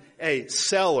having a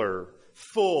cellar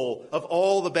full of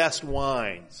all the best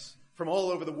wines from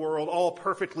all over the world, all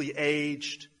perfectly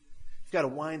aged. You've got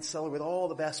a wine cellar with all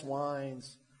the best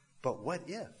wines. But what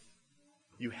if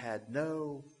you had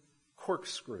no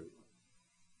corkscrew?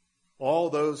 All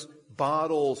those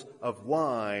bottles of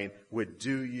wine would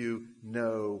do you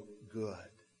no good.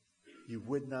 You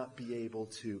would not be able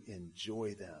to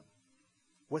enjoy them.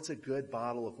 What's a good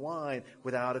bottle of wine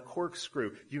without a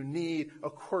corkscrew? You need a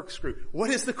corkscrew.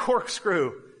 What is the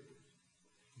corkscrew?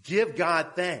 Give God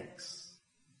thanks,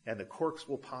 and the corks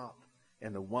will pop,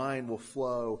 and the wine will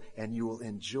flow, and you will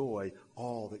enjoy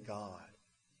all that God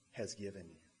has given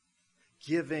you.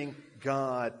 Giving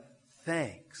God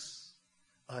thanks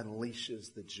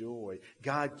unleashes the joy.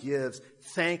 God gives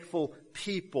thankful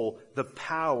people the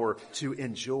power to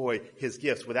enjoy His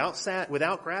gifts.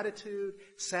 Without gratitude,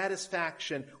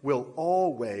 satisfaction will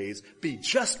always be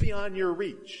just beyond your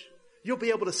reach. You'll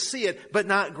be able to see it, but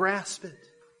not grasp it.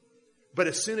 But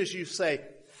as soon as you say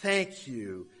thank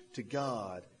you to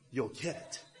God, you'll get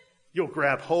it. You'll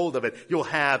grab hold of it. You'll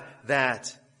have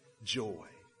that joy.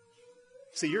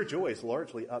 See, your joy is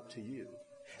largely up to you.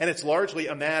 And it's largely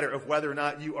a matter of whether or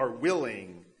not you are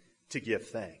willing to give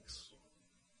thanks.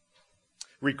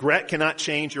 Regret cannot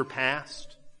change your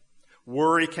past.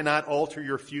 Worry cannot alter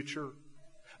your future.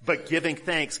 But giving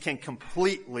thanks can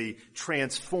completely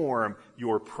transform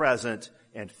your present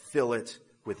and fill it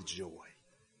with joy.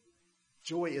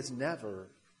 Joy is never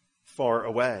far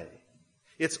away.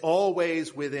 It's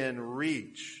always within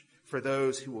reach for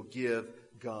those who will give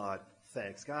God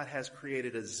thanks. God has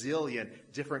created a zillion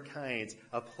different kinds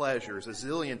of pleasures, a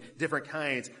zillion different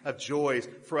kinds of joys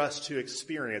for us to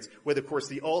experience, with, of course,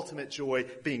 the ultimate joy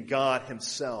being God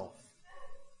Himself.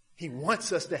 He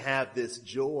wants us to have this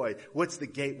joy. What's the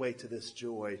gateway to this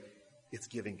joy? It's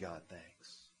giving God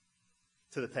thanks.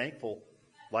 To the thankful,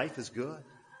 life is good.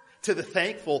 To the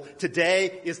thankful,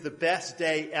 today is the best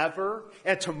day ever,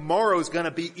 and tomorrow's going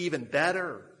to be even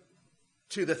better.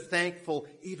 To the thankful,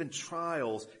 even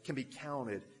trials can be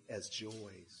counted as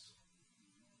joys.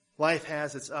 Life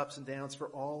has its ups and downs for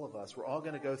all of us. We're all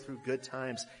going to go through good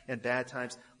times and bad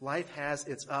times. Life has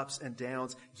its ups and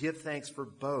downs. Give thanks for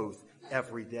both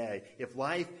every day. If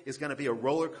life is going to be a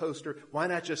roller coaster, why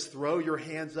not just throw your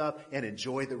hands up and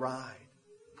enjoy the ride?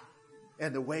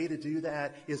 And the way to do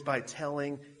that is by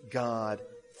telling God,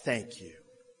 thank you.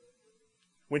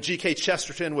 When G.K.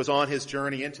 Chesterton was on his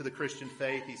journey into the Christian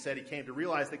faith, he said he came to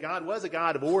realize that God was a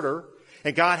God of order,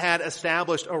 and God had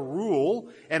established a rule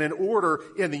and an order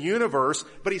in the universe.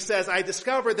 But he says, I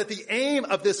discovered that the aim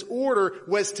of this order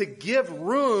was to give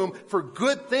room for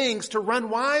good things to run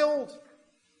wild.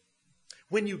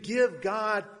 When you give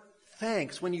God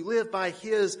thanks, when you live by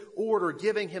His order,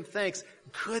 giving Him thanks,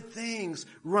 good things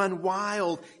run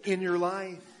wild in your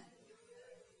life.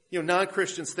 You know,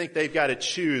 non-Christians think they've got to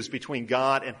choose between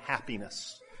God and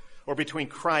happiness, or between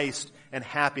Christ and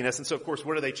happiness. And so, of course,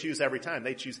 what do they choose every time?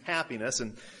 They choose happiness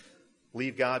and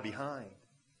leave God behind.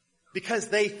 Because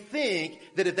they think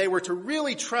that if they were to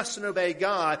really trust and obey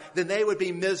God, then they would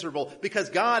be miserable. Because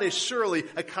God is surely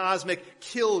a cosmic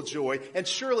killjoy, and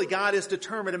surely God is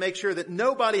determined to make sure that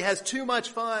nobody has too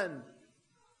much fun.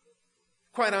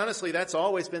 Quite honestly, that's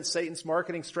always been Satan's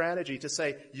marketing strategy, to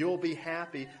say you'll be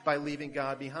happy by leaving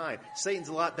God behind. Satan's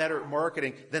a lot better at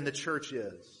marketing than the church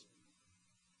is.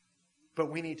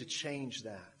 But we need to change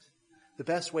that. The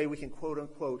best way we can quote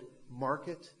unquote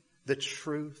market the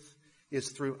truth is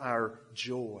through our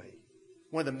joy.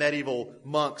 One of the medieval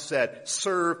monks said,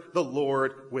 serve the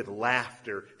Lord with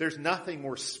laughter. There's nothing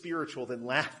more spiritual than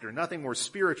laughter, nothing more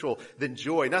spiritual than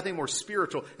joy, nothing more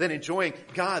spiritual than enjoying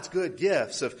God's good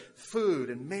gifts of food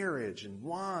and marriage and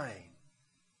wine.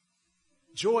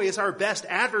 Joy is our best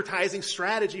advertising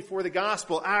strategy for the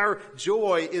gospel. Our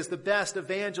joy is the best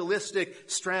evangelistic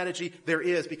strategy there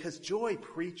is, because joy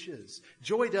preaches.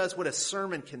 Joy does what a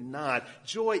sermon cannot.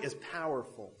 Joy is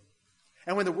powerful.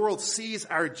 And when the world sees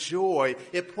our joy,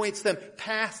 it points them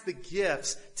past the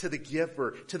gifts to the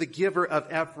giver of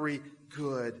every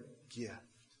good gift.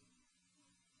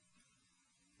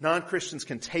 Non-Christians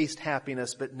can taste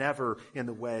happiness, but never in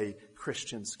the way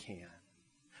Christians can.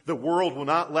 The world will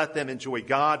not let them enjoy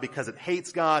God because it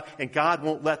hates God, and God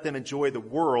won't let them enjoy the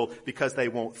world because they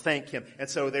won't thank Him. And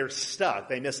so they're stuck.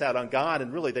 They miss out on God,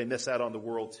 and really they miss out on the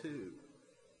world too.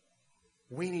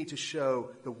 We need to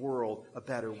show the world a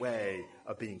better way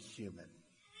of being human.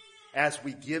 As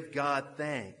we give God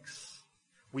thanks,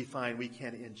 we find we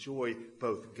can enjoy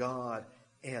both God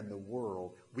and the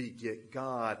world. We get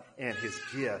God and His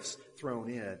gifts thrown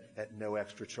in at no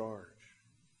extra charge.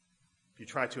 If you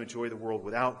try to enjoy the world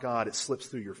without God, it slips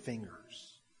through your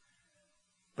fingers.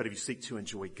 But if you seek to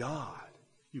enjoy God,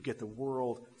 you get the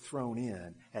world thrown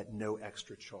in at no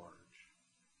extra charge.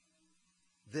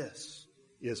 This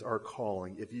is our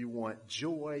calling. If you want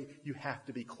joy, you have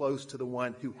to be close to the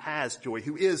one who has joy,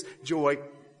 who is joy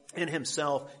in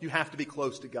himself. You have to be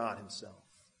close to God himself.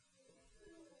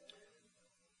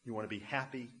 You want to be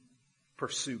happy?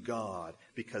 Pursue God,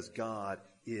 because God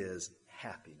is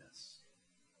happiness.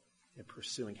 In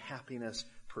pursuing happiness,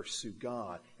 pursue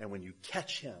God. And when you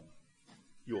catch him,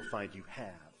 you will find you have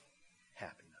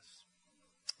happiness.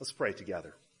 Let's pray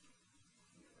together.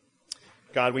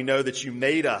 God, we know that you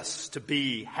made us to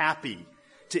be happy,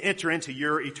 to enter into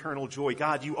your eternal joy.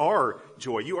 God, you are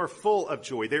joy. You are full of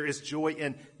joy. There is joy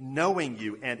in knowing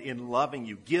you and in loving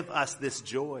you. Give us this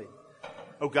joy.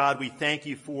 Oh God, we thank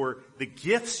you for the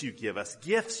gifts you give us,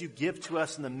 gifts you give to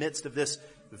us in the midst of this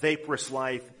vaporous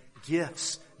life,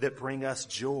 gifts that bring us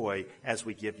joy as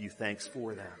we give you thanks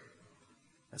for them.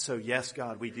 And so, yes,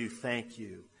 God, we do thank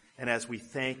you. And as we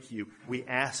thank you, we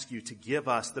ask you to give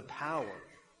us the power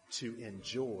to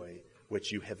enjoy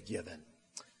what you have given.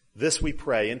 This we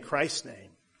pray in Christ's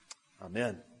name.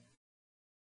 Amen.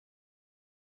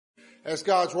 As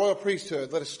God's royal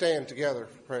priesthood, let us stand together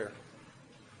for prayer.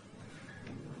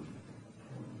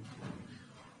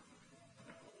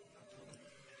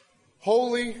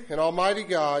 Holy and almighty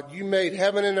God, you made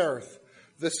heaven and earth,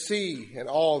 the sea and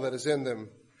all that is in them.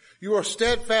 You are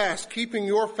steadfast, keeping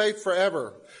your faith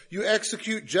forever. You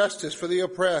execute justice for the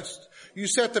oppressed. You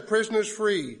set the prisoners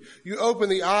free. You open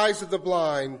the eyes of the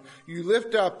blind. You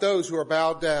lift up those who are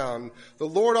bowed down. The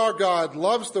Lord our God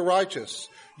loves the righteous.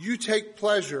 You take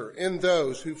pleasure in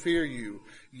those who fear you.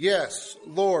 Yes,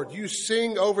 Lord, you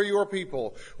sing over your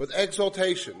people with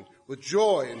exultation, with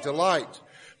joy and delight.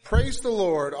 Praise the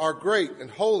Lord, our great and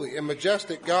holy and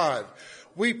majestic God.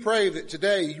 We pray that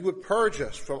today you would purge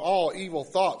us from all evil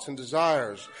thoughts and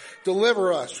desires.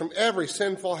 Deliver us from every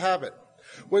sinful habit.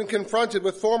 When confronted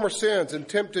with former sins and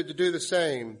tempted to do the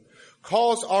same,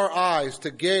 cause our eyes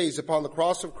to gaze upon the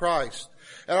cross of Christ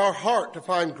and our heart to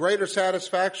find greater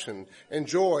satisfaction and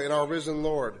joy in our risen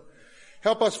Lord.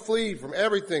 Help us flee from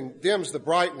everything that dims the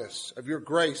brightness of your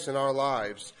grace in our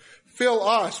lives. Fill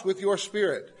us with your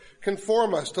Spirit.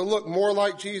 Conform us to look more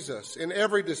like Jesus in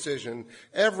every decision,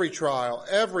 every trial,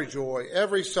 every joy,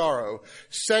 every sorrow.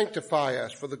 Sanctify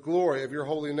us for the glory of your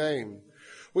holy name.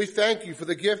 We thank you for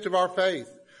the gift of our faith.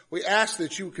 We ask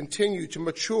that you continue to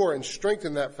mature and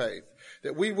strengthen that faith,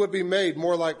 that we would be made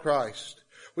more like Christ.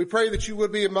 We pray that you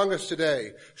would be among us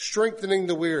today, strengthening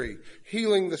the weary,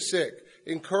 healing the sick,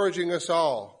 encouraging us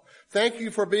all. Thank you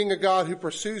for being a God who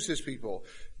pursues his people,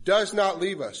 does not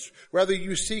leave us. Rather,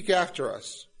 you seek after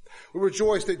us. We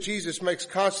rejoice that Jesus makes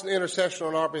constant intercession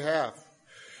on our behalf.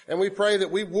 And we pray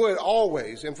that we would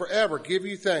always and forever give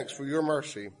you thanks for your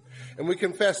mercy. And we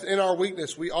confess that in our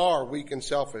weakness we are weak and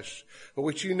selfish. But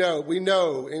which we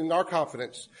know in our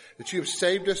confidence that you have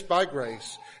saved us by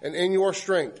grace, and in your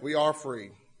strength we are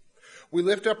free. We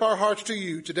lift up our hearts to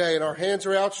you today, and our hands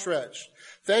are outstretched.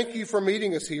 Thank you for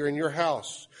meeting us here in your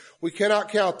house. We cannot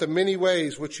count the many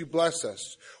ways which you bless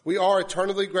us. We are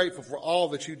eternally grateful for all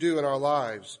that you do in our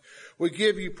lives. We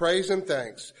give you praise and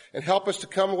thanks, and help us to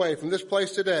come away from this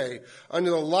place today under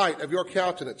the light of your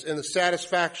countenance and the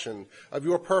satisfaction of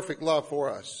your perfect love for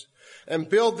us. And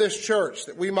build this church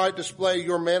that we might display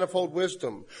your manifold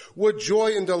wisdom. Would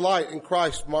joy and delight in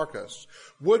Christ mark us?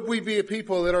 Would we be a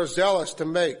people that are zealous to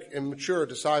make and mature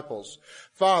disciples?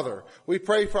 Father, we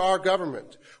pray for our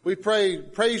government. We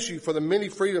praise you for the many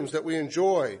freedoms that we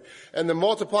enjoy and the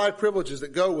multiplied privileges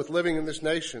that go with living in this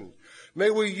nation. May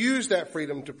we use that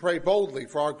freedom to pray boldly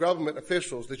for our government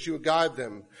officials, that you would guide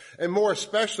them. And more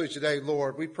especially today,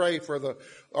 Lord, we pray for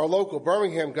our local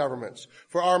Birmingham governments,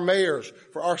 for our mayors,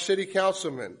 for our city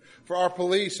councilmen, for our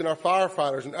police and our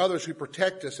firefighters and others who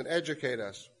protect us and educate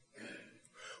us.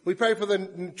 We pray for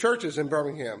the churches in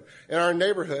Birmingham and our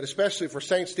neighborhood, especially for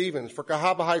St. Stephen's, for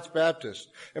Cahaba Heights Baptist,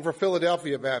 and for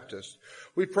Philadelphia Baptist.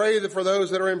 We pray that for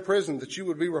those that are in prison, that you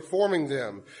would be reforming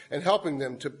them and helping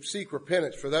them to seek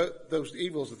repentance for those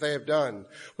evils that they have done.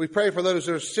 We pray for those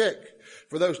that are sick,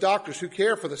 for those doctors who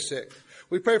care for the sick.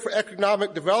 We pray for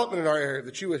economic development in our area,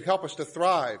 that you would help us to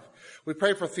thrive. We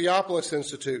pray for Theopolis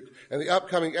Institute and the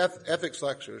upcoming ethics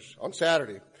lectures on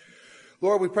Saturday.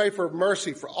 Lord, we pray for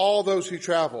mercy for all those who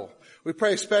travel. We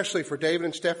pray especially for David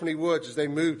and Stephanie Woods as they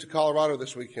move to Colorado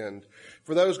this weekend,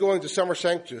 for those going to summer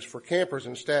sanctus, for campers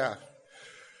and staff,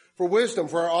 for wisdom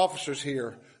for our officers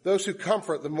here, those who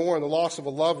comfort the mourn the loss of a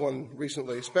loved one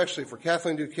recently, especially for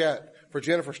Kathleen Duquette, for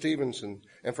Jennifer Stevenson,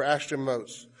 and for Ashton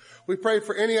Motes. We pray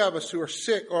for any of us who are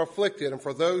sick or afflicted, and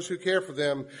for those who care for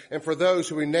them, and for those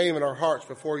who we name in our hearts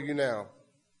before you now.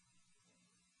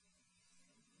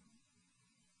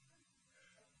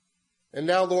 And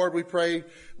now, Lord, we pray,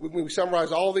 we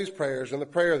summarize all of these prayers in the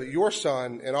prayer that your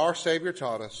Son and our Savior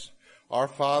taught us. Our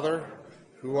Father,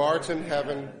 who art in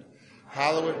heaven,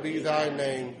 hallowed be thy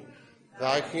name.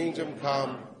 Thy kingdom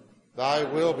come, thy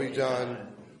will be done,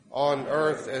 on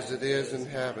earth as it is in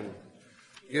heaven.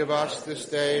 Give us this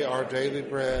day our daily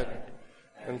bread,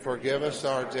 and forgive us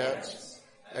our debts,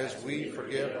 as we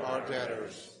forgive our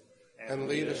debtors. And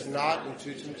lead us not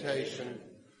into temptation,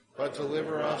 but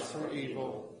deliver us from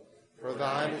evil. For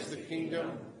thine is the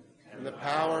kingdom, and the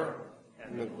power,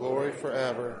 and the glory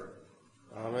forever.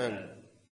 Amen.